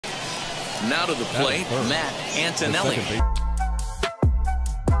Now to the plate, Matt Antonelli.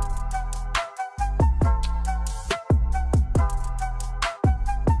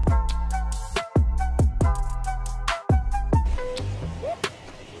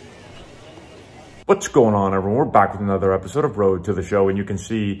 What's going on, everyone? We're back with another episode of Road to the Show, and you can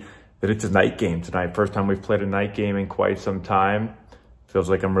see that it's a night game tonight. First time we've played a night game in quite some time. Feels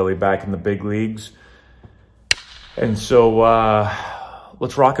like I'm really back in the big leagues. And so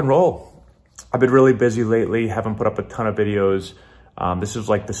let's rock and roll. I've been really busy lately, haven't put up a ton of videos. This is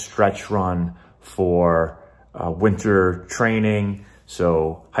like the stretch run for winter training.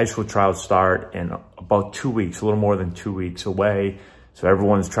 So high school trials start in about 2 weeks, a little more than 2 weeks away. So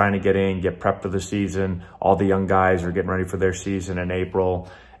everyone's trying to get in, get prepped for the season. All the young guys are getting ready for their season in April.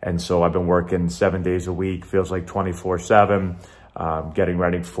 And so I've been working 7 days a week, feels like 24/7, getting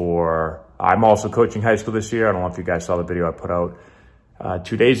ready for, I'm also coaching high school this year. I don't know if you guys saw the video I put out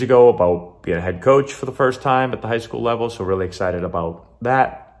 2 days ago about being a head coach for the first time at the high school level. So really excited about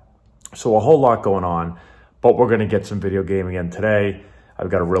that. So a whole lot going on, but we're gonna get some video gaming in today. I've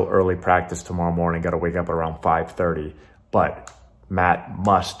got a real early practice tomorrow morning, gotta wake up at around 5:30, but Matt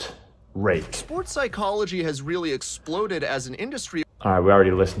must rake. Sports psychology has really exploded as an industry. All right, we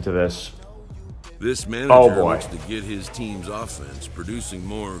already listened to this. This manager looks to get his team's offense producing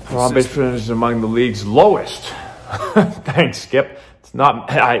more. On base percentage is among the league's lowest. Thanks, Skip. It's not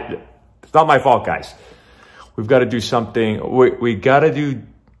my fault, guys. We've got to do something. We got to do.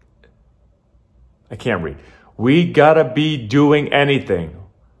 I can't read. We got to be doing anything.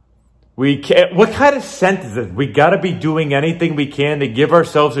 We can't. What kind of sentence is this? We got to be doing anything we can to give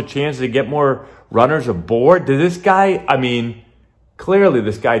ourselves a chance to get more runners aboard. Did this guy? I mean, clearly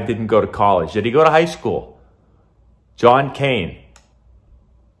this guy didn't go to college. Did he go to high school? John Kane.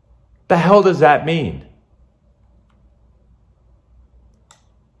 The hell does that mean?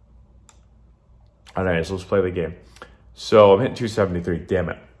 All right, so let's play the game. So I'm hitting 273. Damn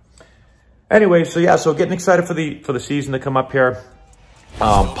it. Anyway, so yeah, so getting excited for the season to come up here.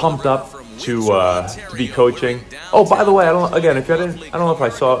 Pumped up to be coaching. Oh, by the way, I don't know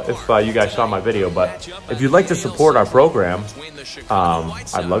if you guys saw my video, but if you'd like to support our program,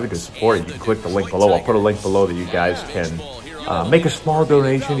 I'd love you to support it. You can click the link below. I'll put a link below that you guys can make a small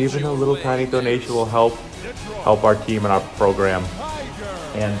donation. Even a little tiny donation will help our team and our program.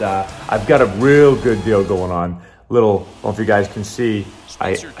 And I've got a real good deal going on. I don't know if you guys can see.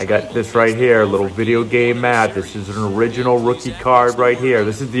 I got this right here, little video game mat. This is an original rookie card right here.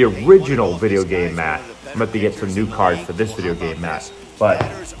 This is the original video game mat. I'm about to get some new cards for this video game mat. But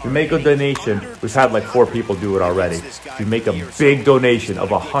if you make a donation, we've had like 4 people do it already. If you make a big donation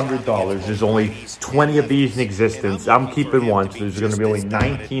of $100, there's only 20 of these in existence. I'm keeping one, so there's gonna be only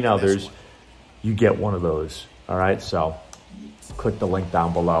 19 others. You get one of those, all right? So click the link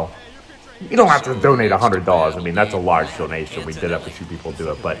down below. You don't have to donate $100. I mean, that's a large donation. We did have a few people do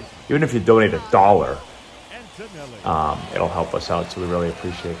it, but even if you donate $1, it'll help us out. So we really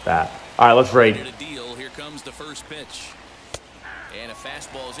appreciate that. All right, let's rate. Here comes the first pitch. And a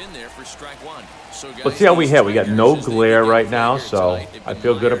fastball's in there for strike one. So guys, let's see how we hit. We got no glare right now, so I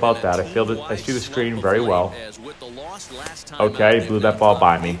feel good about that. I see the screen very well. Okay, blew that ball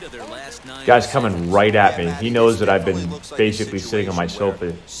by me. Guy's coming right at me. He knows that I've been basically sitting on my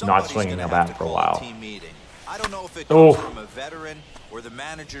sofa, not swinging a bat for a while. I don't know if it comes from a veteran or the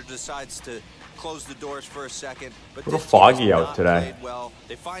manager decides to close the doors for a second. But a little foggy out today. Well,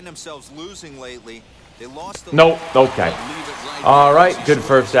 they find themselves losing lately. They lost the okay. All right, good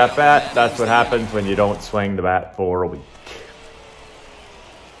first at bat. That's what happens when you don't swing the bat for a week.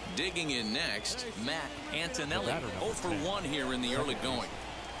 Digging in next, Matt Antonelli. 0 for 1 here in the early going.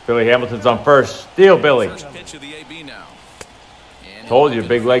 Billy Hamilton's on first. Steal, Billy. First pitch of the AB now. Told you,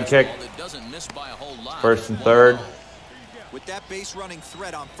 big leg kick. First and third. With that base running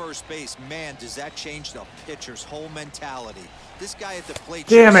threat on first base, man, does that change the pitcher's whole mentality. This guy at the plate,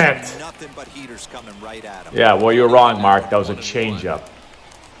 damn it, nothing but heaters coming right at him. Yeah, well, you're wrong, Mark. That was a changeup.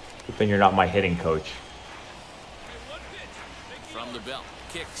 Good thing you're not my hitting coach. From the belt,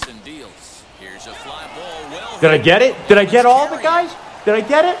 kicks and deals. Here's a fly ball. Well, did I get it? Did I get all the guys? Did I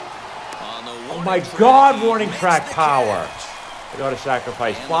get it? Oh my God, warning track power. I got to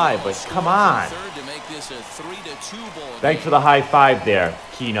sacrifice fly, but come on. Thanks for the high five there,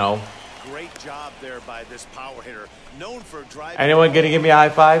 Keno. Great job there by this power hitter. Known for driving. Anyone gonna give me a high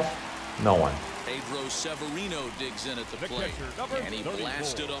five? No one. Pedro Severino digs in at the plate, and he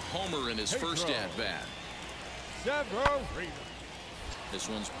blasted a homer in his first at-bat. This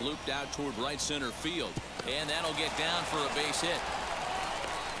one's blooped out toward right center field, and that'll get down for a base hit.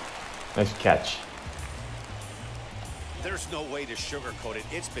 Nice catch. There's no way to sugarcoat it.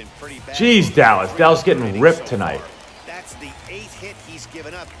 It's been pretty bad. Jeez, Dallas. Dallas getting ripped tonight. That's the 8th hit he's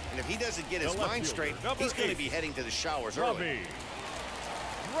given up. And if he doesn't get his mind straight, he's going to be heading to the showers early.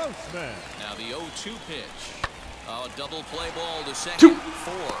 Now the 0-2 pitch. Double play ball to second.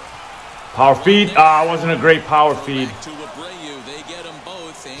 4. Power feed. Ah, wasn't a great power feed.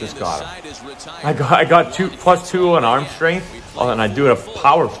 Just got him. I got 2+2 on arm strength. Oh, and I do a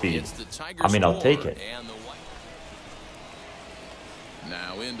power feed. I mean, I'll take it.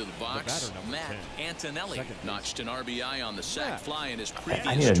 Now into the box, Matt Antonelli notched an RBI on the sac fly in his previous.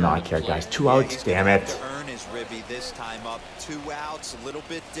 I need a knock here, guys. 2 outs, damn it. Earn his ribby this time up. 2 outs, a little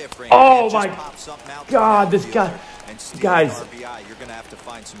bit different. Oh my God, this guy, guys. You're gonna have to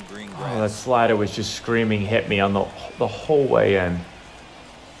find some green grass. Oh, that slider was just screaming, hit me on the whole way in.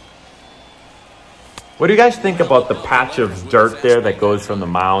 What do you guys think about the patch of dirt there that goes from the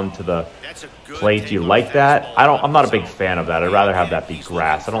mound to the plate? Do you like that? I'm not a big fan of that. I'd rather have that be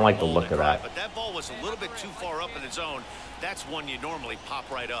grass. I don't like the look of that. But that ball was a little bit too far up in the zone. That's one you normally pop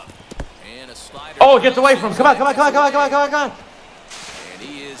right up. And a slider. Oh, it gets away from him. Come on, come on, come on, come on, come on, come on, come on. And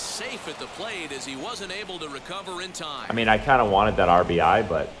he is safe at the plate as he wasn't able to recover in time. I mean, I kind of wanted that RBI,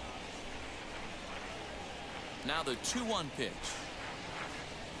 but. Now the 2-1 pitch.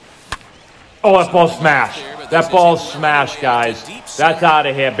 Oh, that ball smash. That ball smash, guys. That's out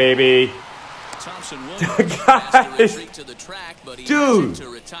of here, baby. Guys. Dude. To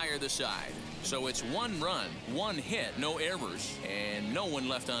retire the side. So it's 1 run, 1 hit, no errors, and no one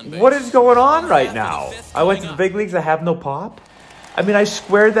left on base. What is going on right now? I went to the big leagues. I have no pop. I mean, I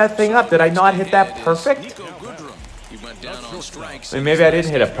squared that thing up. Did I not hit that perfect? I mean, maybe I didn't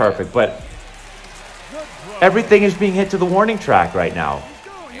hit it perfect, but everything is being hit to the warning track right now.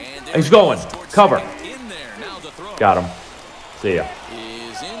 He's going. Cover. Got him. See ya.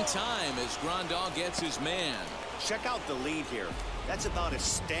 Is in time as Grandal gets his man. Check out the lead here. That's about as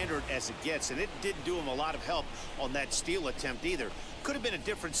standard as it gets, and it didn't do him a lot of help on that steal attempt either. Could have been a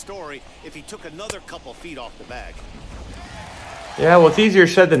different story if he took another couple feet off the bag. Yeah, well, it's easier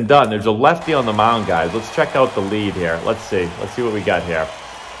said than done. There's a lefty on the mound, guys. Let's check out the lead here. Let's see. Let's see what we got here.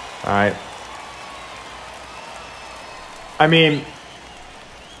 All right. I mean,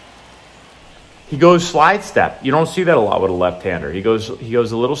 he goes slide step. You don't see that a lot with a left-hander. He goes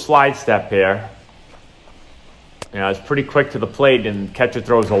a little slide step here. You know, it's pretty quick to the plate, and catcher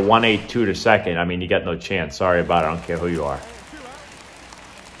throws a 1-8-2 to second. I mean, you got no chance. Sorry about it. I don't care who you are.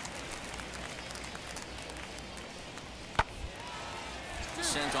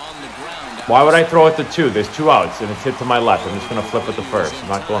 Why would I throw it to 2? There's 2 outs, and it's hit to my left. I'm just going to flip it to first. I'm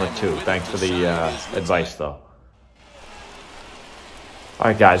not going to 2. Thanks for the advice, though. All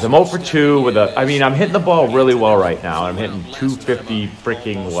right, guys, I'm 0 for 2 with a. I mean, I'm hitting the ball really well right now. I'm hitting 250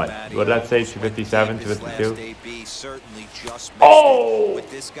 freaking what? What did that say? 257, 252. Oh! With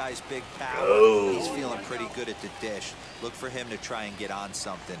this guy's big power, he's feeling pretty good at the dish. Look for him to try and get on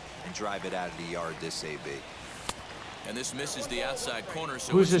something and drive it out of the yard. This AB. And this misses the outside corner.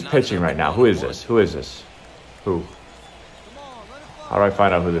 So who's this pitching right now? Who is this? Who is this? Who? How do I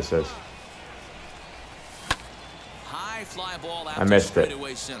find out who this is? Fly ball I missed it.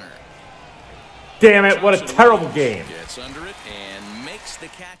 Center. Damn it, what a terrible game. Gets under it and makes the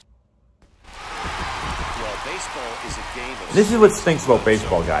catch. Well, baseball is a game of this is what stinks about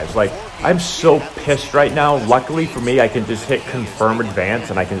baseball, guys. Like, I'm so pissed right now. Luckily for me, I can just hit confirm advance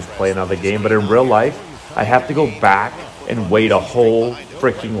and I can just play another game. But in real life, I have to go back and wait a whole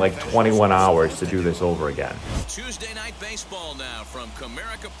freaking like 21 hours to do this over again. Tuesday night baseball now from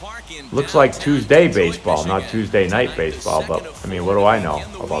Comerica Park in looks like Tuesday baseball, not Tuesday night baseball, but I mean, what do I know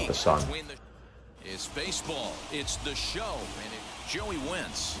about the sun? It's baseball. It's the show. And Joey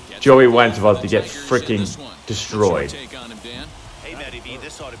Wentz. Joey Wentz about to get freaking destroyed. Hey, Matty B,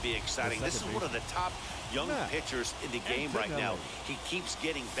 this ought to be exciting. This is one of the top young pitchers in the game right now. He keeps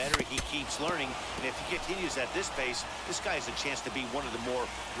getting better. He keeps learning. And if he continues at this pace, this guy has a chance to be one of the more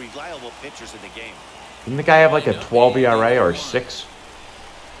reliable pitchers in the game. Didn't the guy have like a 12 ERA or 6?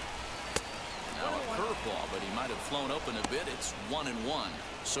 Now a curveball, but he might have flown open a bit. It's 1-1.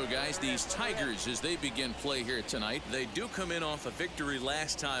 So, guys, these Tigers, as they begin play here tonight, they do come in off a victory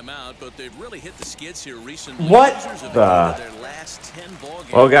last time out, but they've really hit the skids here recently. What the?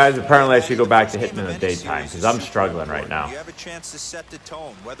 Well, guys, apparently I should go back to hitting in the daytime because I'm struggling right now. You have a chance to set the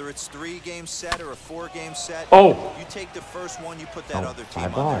tone, whether it's 3-game set or a 4-game set. Oh! You take the first one, you put that other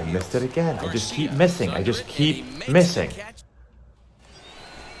team on. I missed it again. I just keep missing. I just keep missing.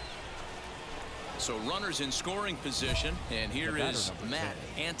 So runners in scoring position, and here is Matt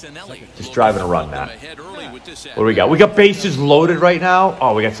Antonelli. Just driving a run, Matt. What do we got? We got bases loaded right now.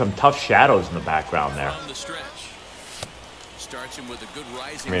 Oh, we got some tough shadows in the background there. starts him with a good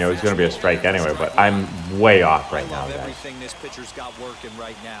rising. I mean, it was going to be a strike anyway, but I'm way off right now, guys. Everything this pitcher's got working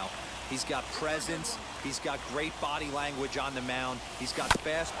right now. He's got presence. He's got great body language on the mound. He's got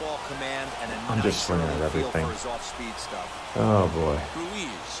fastball command and a I'm just swinging at everything. for his off-speed stuff. Oh boy.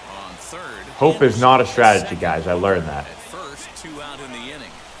 Ruiz on third. Hope is not a strategy, guys. I learned that. At first, 2 out in the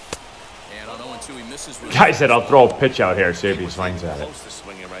inning. And on 0-2, he misses with Guy said, "I'll throw a pitch out here, see if he swings at it." Close to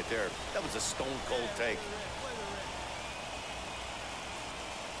swinging right there. That was a stone-cold take.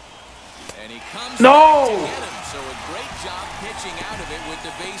 And he comes No! back to get him. So a great job pitching out of it with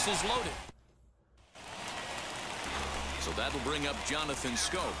the bases loaded. So that'll bring up Jonathan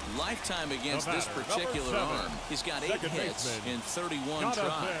Scope. Lifetime against this particular arm. He's got 8 hits in 31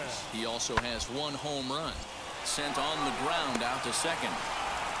 tries. He also has 1 home run. Sent on the ground out to second.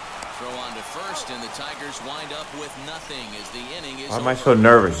 Throw on to first, and the Tigers wind up with nothing as the inning is. Why am I so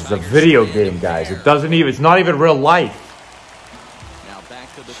nervous? It's a video game, guys. It doesn't even. It's not even real life. Now back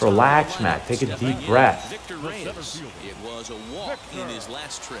to the Just relax, Matt. Take a deep breath. Victor Reyes. It was a walk in his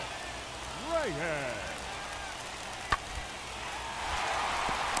last trip.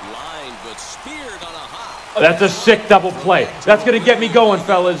 Line, but speared on a hop. That's a sick double play. That's going to get me going,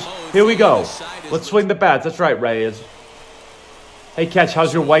 fellas. Here we go. Let's swing the bats. That's right, Reyes. Hey, Catch,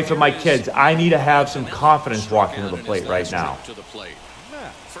 how's your wife and my kids? I need to have some confidence walking to the plate right now.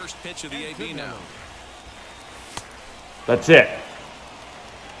 First pitch of the AB now. That's it.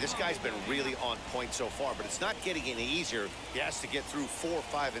 This guy's been really on point so far, but it's not getting any easier. He has to get through 4,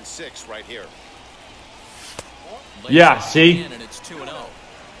 5, and 6 right here. Yeah, see? And it's 2-0.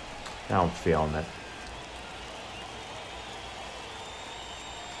 Now I'm feeling it.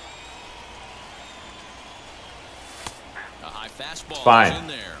 A high fastball It's fine. is in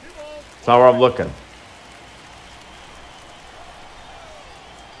there. It's not where I'm looking.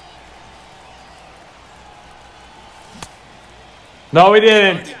 No, he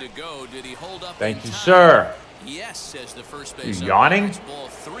didn't. To go. Did he hold up Thank in you, time? sir. Yes, says the first base. You yawning? It's ball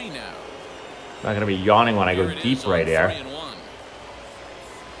 3 now. I'm not going to be yawning when I go Here it deep is right on here. 3-1.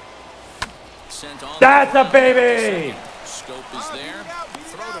 Sent on That's the a baby! Scope is there.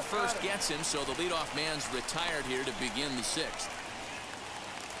 Throw to first gets him, so the leadoff man's retired here to begin the 6th.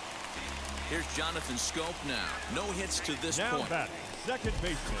 Here's Jonathan Scope now. No hits to this point. Batting, second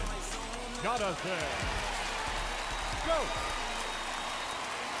baseman, Jonathan Scope.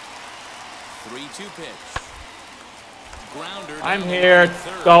 3-2 pitch. Grounder. I'm here.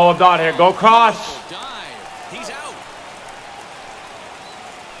 Go, I'm not here. Go cross. Dive. He's out.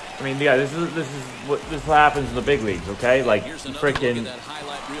 I mean, yeah, this is what happens in the big leagues, okay? Like, Here's another look at freaking, that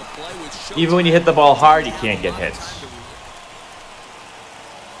highlight reel play, which shows even when you hit the ball hard, you can't get hits.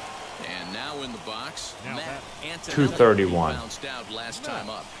 And now in the box, Matt Antonelli 231. bounced out last time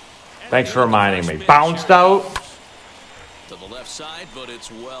up. Thanks for reminding me. Bounced out. To the left side, but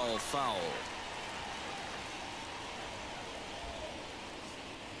it's well fouled.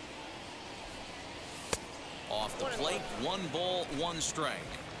 Off the plate, 1 ball, 1 strike.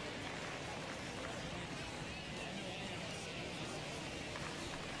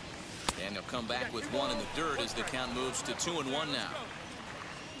 And he'll come back with 1 in the dirt as the count moves to 2-1 now.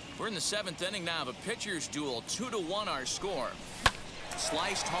 We're in the 7th inning now of a pitcher's duel. 2-1 our score.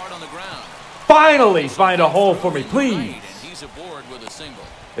 Sliced hard on the ground. Finally find a hole for me, please. And he's aboard with a single.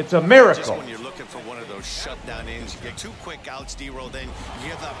 It's a miracle. Just when you're looking for one of those shutdown innings, you get 2 quick outs, D-roll, then you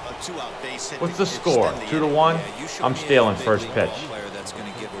give up a 2-out base hit. What's the score? 2-1? I'm stealing first pitch. Player that's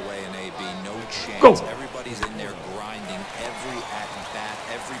going to give away an AB, no chance. Go. Everybody's in there grinding every at-bat,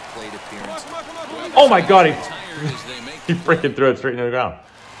 every plate appearance. Oh my God, Tired as they make he freaking threw it straight into the ground.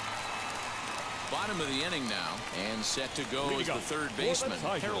 bottom of the inning now, and set to go is the third baseman,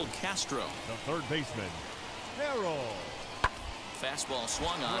 Harold Castro. The third baseman, Harold. Fastball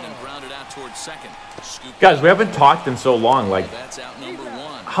swung on and grounded out towards second. Scoop. Guys, we haven't talked in so long. Like, That's out number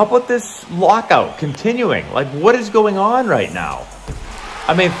 1. how about this lockout continuing? Like, what is going on right now?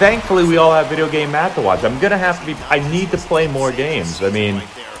 I mean, thankfully, we all have video game Matt to watch. I'm going to have to be, I need to play more games. I mean,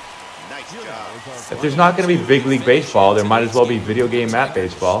 if there's not going to be big league baseball, there might as well be video game Matt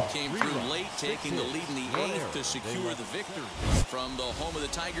baseball. Came through late, taking the lead in the 8th to secure the victory. From the home of the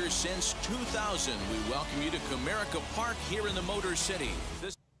Tigers since 2000, we welcome you to Comerica Park here in the Motor City.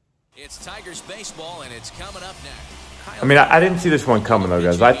 It's Tigers baseball, and it's coming up next. I mean, I didn't see this one coming, though,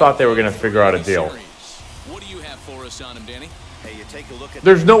 guys. I thought they were going to figure out a deal. What do you have for us on him, Danny? Hey, you take a look at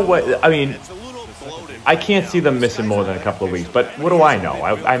There's no way. I mean, it's a little bloated I right can't now. see them missing more than a couple of weeks. But what do I know?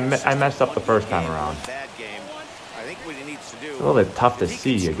 I messed up the first time around. Bad game. I think what he needs to do. It's a little bit tough to if he can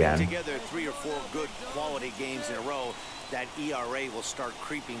see string again. Together 3 or 4 good quality games in a row. that ERA will start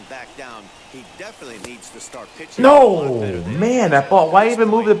creeping back down. He definitely needs to start pitching. No, man, that ball. Why even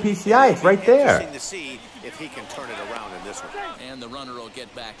move the PCI? It's right there. Interesting to see if he can turn it around in this one. And the runner will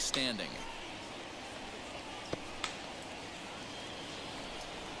get back standing.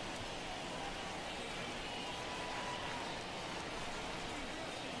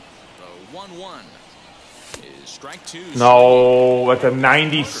 The 1-1 is strike two. No, that's a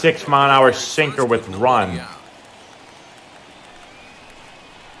 96-mile-an-hour sinker with run.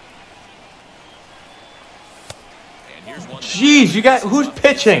 Jeez, you got who's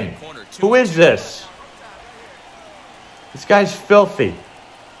pitching? Who is this? This guy's filthy.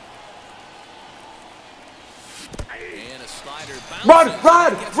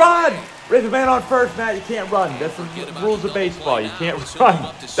 Run! Raise a man on first, Matt. You can't run. That's the rules of baseball. You can't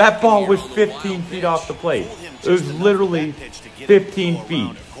run. That ball was 15 feet off the plate. It was literally 15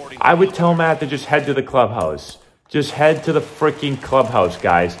 feet. I would tell Matt to just head to the clubhouse. Just head to the freaking clubhouse,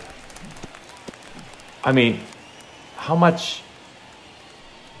 guys. I mean, how much?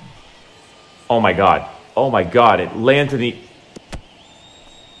 Oh my God. Oh my God. It lands in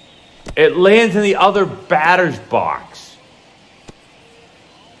the other batter's box.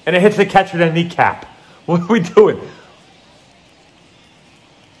 And it hits the catcher in the kneecap. What are we doing?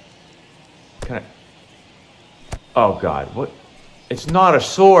 Oh God. What? It's not a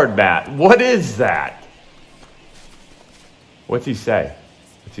sword, Matt. What is that? What's he say?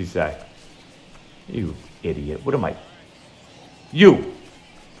 What's he say? You idiot. What am I? You.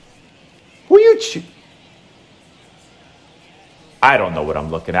 Who are you? I don't know what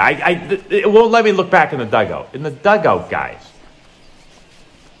I'm looking at. It won't let me look back in the dugout. In the dugout, guys.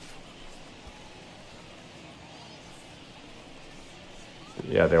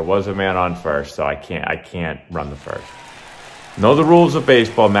 Yeah, there was a man on first, so I can't run the first. Know the rules of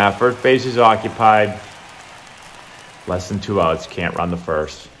baseball, Matt. First base is occupied. Less than 2 outs. Can't run the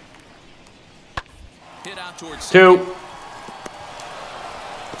first. Hit out towards two.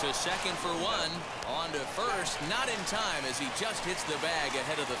 To second for one. On to first. Not in time as he just hits the bag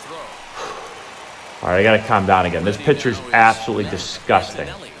ahead of the throw. All right, I got to calm down again. This pitcher's absolutely disgusting.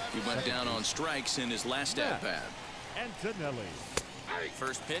 He went down on strikes in his last at-bat. Antonelli.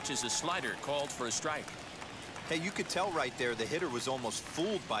 First pitch is a slider called for a strike. Hey, you could tell right there the hitter was almost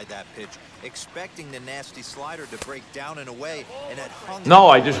fooled by that pitch, expecting the nasty slider to break down and away, and it hung. No,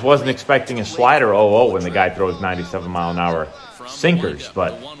 I just wasn't expecting a slider 0-0 when the guy throws 97-mile-an-hour sinkers,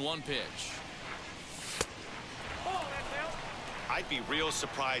 but the 1-1 pitch. I'd be real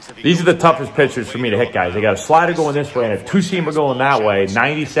surprised if these are the toughest pitchers for me to hit, guys. They got a slider going this way and a two-seamer going that way,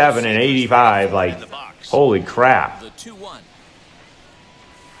 97 and 85, like, holy crap. The 2-1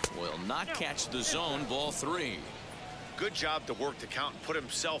 will not catch the zone, ball 3. Good job to work the count and put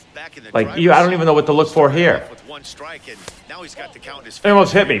himself back in the Like, I don't even know what to look for here. with one strike, and now he's got the count in his They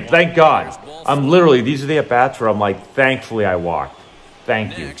almost hit me, thank God. I'm literally, these are the at-bats where I'm like, thankfully I walked.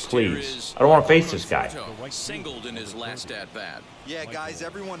 Thank you, please. I don't want to face this guy. Singled in his last at-bat. Yeah, guys,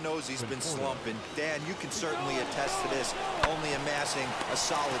 everyone knows he's been slumping. Dan, you can certainly attest to this, only amassing a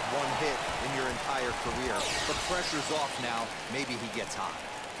solid 1 hit in your entire career. The pressure's off now. Maybe he gets hot.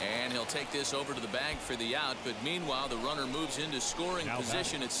 And he'll take this over to the bag for the out, but meanwhile the runner moves into scoring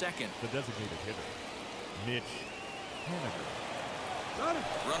position at second. The designated hitter, Mitch Haniger.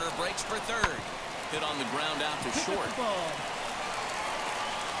 Runner breaks for third. Hit on the ground out to short.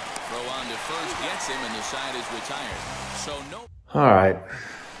 Throw on to first gets him, and the side is retired. So no. All right.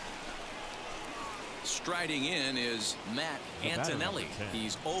 Striding in is Matt Antonelli.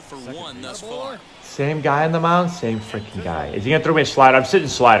 He's 0 for 1 thus far. Same guy on the mound, same freaking guy. Is he going to throw me a slider? I'm sitting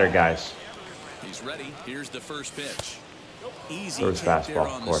slider, guys. He's ready. Here's the first pitch. Easy Throws fastball,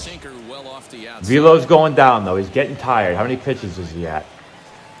 on of course. the sinker, well off the outside. Velo's going down, though. He's getting tired. How many pitches is he at?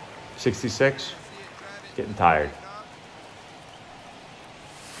 66? Getting tired.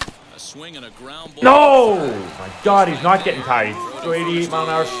 A swing and a ground ball. No! My God, he's not getting tired. He's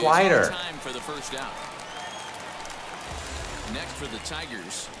 88-mile-an-hour slider. Time for the first out. Next for the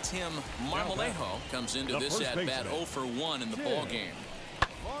Tigers, Tim Marmolejo comes into this at-bat 0 for 1 in the ball game.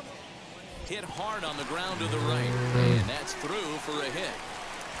 Hit hard on the ground to the right, and that's through for a hit.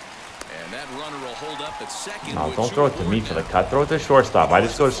 And that runner will hold up at second. No, don't throw it to me for the cut. Throw it to shortstop. I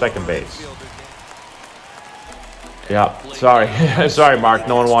just go to second base. Yeah, sorry. Sorry, Mark.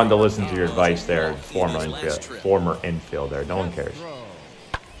 No one wanted to listen to your advice there. Former infielder. No one cares.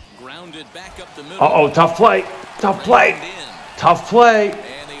 Uh-oh, tough play. Tough play. Tough play.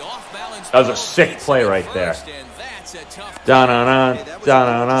 That was a sick play right there. Da-na-na,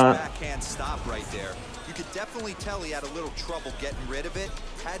 da-na-na. definitely tell he had a little trouble getting rid of it.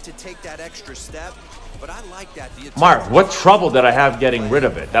 Had to take that extra step. But I like that. Mark, what trouble did I have getting rid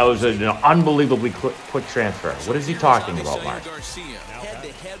of it? That was an unbelievably quick transfer. What is he talking about, Mark?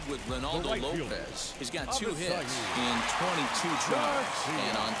 Head-to-head with Ronaldo Lopez. He's got 2 hits in 22 tries.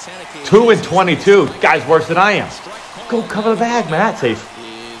 And on 10 occasions, 2 and 22. Guy's worse than I am. Go cover the bag, Matt. Safe.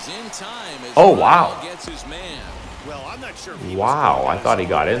 Oh, wow. Well, I'm not sure. Wow, I thought he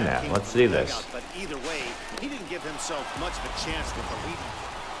got in there. Let's see this. But either way, he didn't give himself much of a chance with the lead.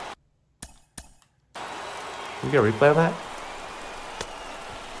 Can we get a replay of that?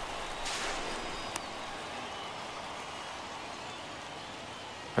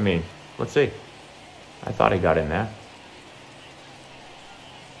 I mean, let's see. I thought he got in there.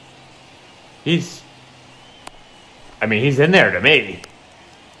 He's in there to me.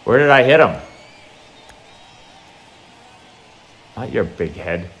 Where did I hit him? Not your big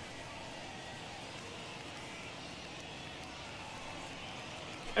head.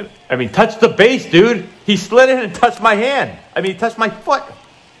 I mean, touch the base, dude. He slid in and touched my hand. I mean, he touched my foot.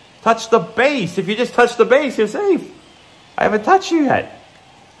 Touch the base. If you just touch the base, you're safe. I haven't touched you yet.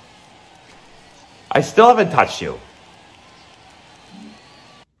 I still haven't touched you.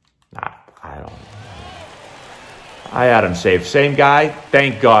 Nah, I don't. I had him safe. Same guy.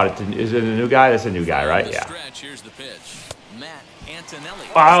 Thank God. Is it a new guy? That's a new guy, right? Yeah. Here's the pitch. Matt Antonelli.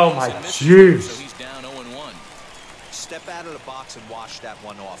 Oh, my jeez. So he's down 0-1. Step out of the box and wash that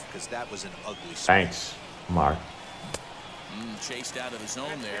one off, because that was an ugly swing. Thanks, Mark. Chased out of the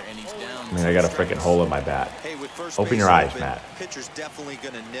zone there, and he's down. I mean, I got a freaking hole in my bat. Hey, with first Open base your eyes, open, Matt. Pitcher's definitely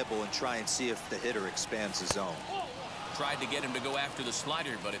going to nibble and try and see if the hitter expands the zone. Tried to get him to go after the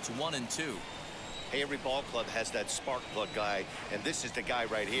slider, but it's 1-2. Hey, every ball club has that spark plug guy, and this is the guy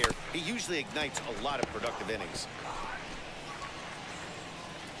right here. He usually ignites a lot of productive innings.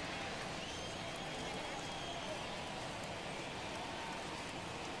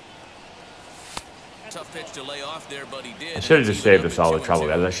 Tough pitch to lay off there, but he did. I should have just saved us all the trouble,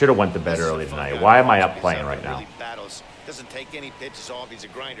 guys. I should have went to bed early tonight. Why am I up playing right now? Doesn't take any pitches off. He's a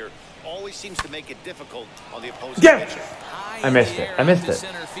grinder. Always seems to make it difficult on the opposing Yeah. pitcher. I missed it. I missed it.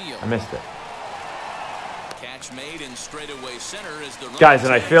 I missed it. Catch made in straightaway center as the Guys,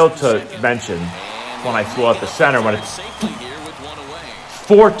 and I failed to mention when I flew out the center when it's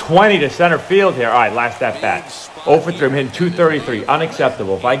 420 to center field here. All right, last at bat. 0 for 3. I'm hitting 233.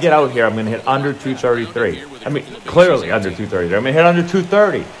 Unacceptable. If I get out here, I'm going to hit under 233. I mean, clearly under 233. I'm going to hit under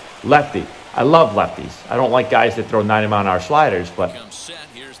 230. Lefty. I love lefties. I don't like guys that throw 90-mile-an-hour sliders, but...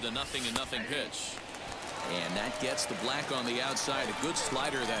 Here's the 0-0 pitch. And that gets the black on the outside. A good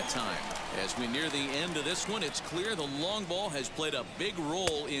slider that time. As we near the end of this one, it's clear the long ball has played a big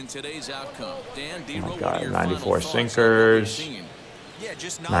role in today's outcome. Dan, oh my God, 94 sinkers. Yeah,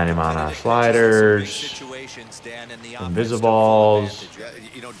 just 90-mile-an-hour sliders, invisibles.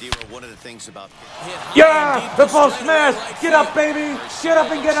 You know, Dero, one of the things about the ball smash! Get up, baby! Get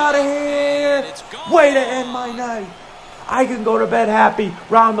up and get out of here! Way to end my night. I can go to bed happy.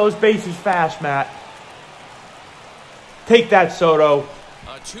 Round those bases fast, Matt. Take that, Soto.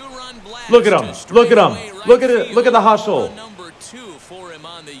 Look at him! Look at him! Look at it! Look at the hustle. Number 2 for him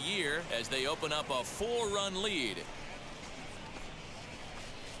on the year as they open up a 4-run lead.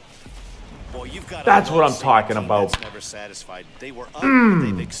 Boy, you've got that's what I'm talking about. Never satisfied. They were up,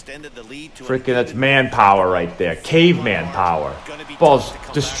 they've extended the lead to freaking, that's manpower right there. Caveman power. Ball's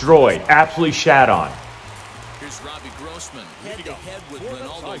destroyed. Absolutely shat on. Here's Robbie Grossman head-to-head with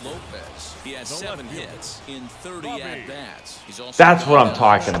Ronaldo Lopez. He has 7 hits in 30 at-bats. That's what I'm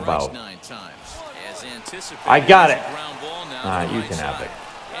talking about. I got it. You can have it.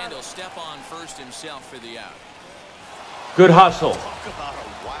 And he'll step on first himself for the out. Good hustle. Talk about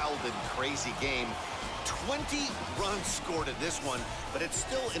a wild and crazy game. 20 runs scored in this one, but it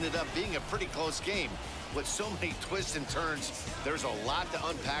still ended up being a pretty close game. With so many twists and turns, there's a lot to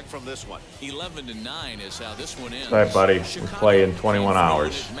unpack from this one. 11-9 is how this one ends. All right, buddy. We play in 21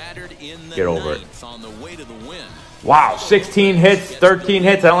 hours. Get over it. On the way to the win. Wow, 16 hits, 13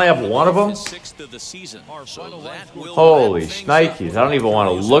 hits. I only have one of them? Holy shnikes. I don't even want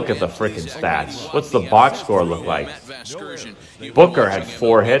to look at the freaking stats. What's the box score look like? Booker had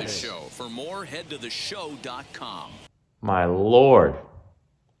 4 hits. For more, head to theshow.com. My Lord.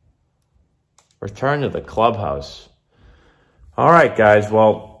 Return to the clubhouse. All right, guys.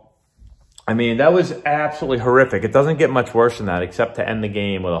 Well, I mean, that was absolutely horrific. It doesn't get much worse than that except to end the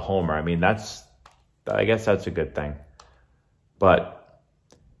game with a homer. I mean, I guess that's a good thing. But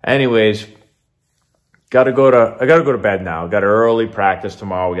anyways, I gotta go to bed now. Got an early practice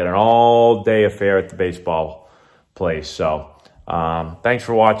tomorrow. We got an all-day affair at the baseball place. So Thanks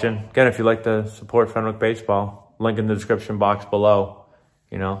for watching. Again, if you'd like to support Fenwick Baseball, link in the description box below.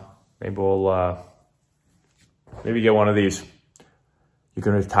 You know, maybe we'll maybe get one of these. You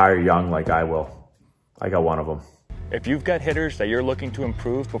can retire young like I will. I got one of them. If you've got hitters that you're looking to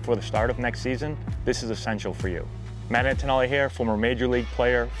improve before the start of next season, this is essential for you. Matt Antonelli here, former Major League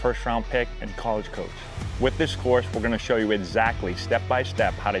player, first-round pick, and college coach. With this course, we're going to show you exactly,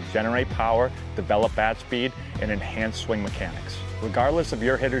 step-by-step, how to generate power, develop bat speed, and enhance swing mechanics. Regardless of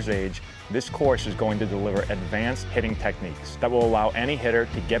your hitter's age, this course is going to deliver advanced hitting techniques that will allow any hitter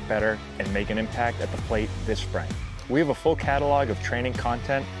to get better and make an impact at the plate this spring. We have a full catalog of training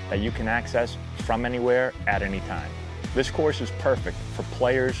content that you can access from anywhere at any time. This course is perfect for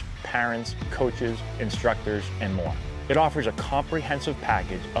players, parents, coaches, instructors, and more. It offers a comprehensive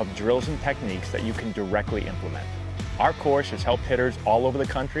package of drills and techniques that you can directly implement. Our course has helped hitters all over the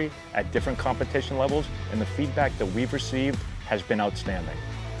country at different competition levels, and the feedback that we've received has been outstanding.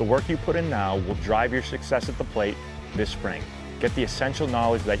 The work you put in now will drive your success at the plate this spring. Get the essential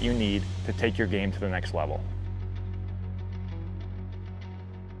knowledge that you need to take your game to the next level.